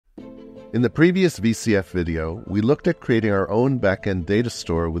In the previous VCF video, we looked at creating our own backend data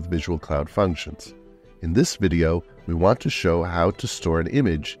store with Visual Cloud Functions. In this video, we want to show how to store an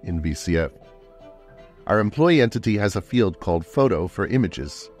image in VCF. Our employee entity has a field called Photo for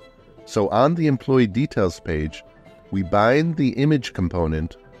images. So on the Employee Details page, we bind the image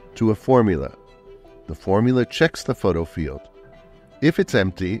component to a formula. The formula checks the photo field. If it's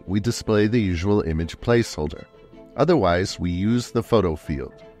empty, we display the usual image placeholder. Otherwise, we use the photo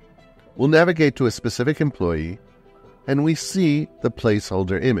field. We'll navigate to a specific employee, and we see the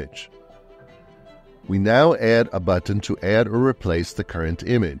placeholder image. We now add a button to add or replace the current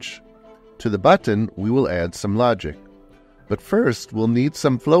image. To the button, we will add some logic. But first, we'll need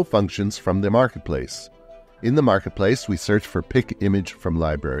some flow functions from the marketplace. In the marketplace, we search for pick image from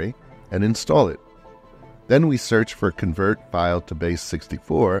library and install it. Then we search for convert file to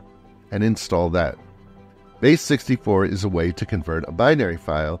base64 and install that. Base64 is a way to convert a binary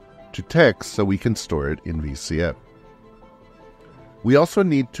file to text so we can store it in VCF. We also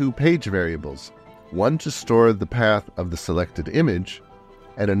need two page variables, one to store the path of the selected image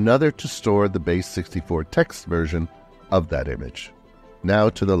and another to store the base64 text version of that image. Now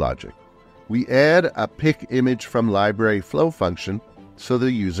to the logic. We add a pick image from library flow function so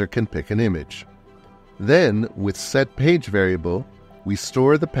the user can pick an image. Then, with set page variable, we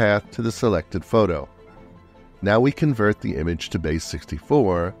store the path to the selected photo. Now we convert the image to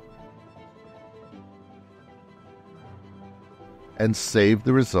base64 and save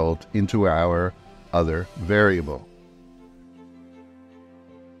the result into our other variable.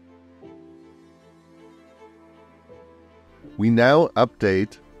 We now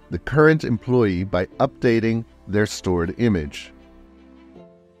update the current employee by updating their stored image.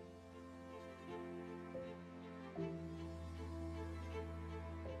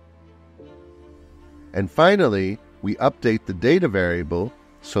 And finally, we update the data variable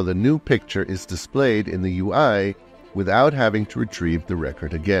so the new picture is displayed in the UI without having to retrieve the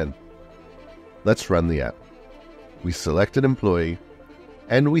record again. Let's run the app. We select an employee,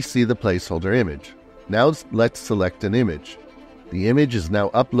 and we see the placeholder image. Now let's select an image. The image is now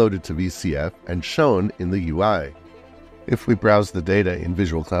uploaded to VCF and shown in the UI. If we browse the data in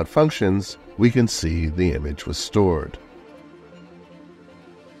Visual Cloud Functions, we can see the image was stored.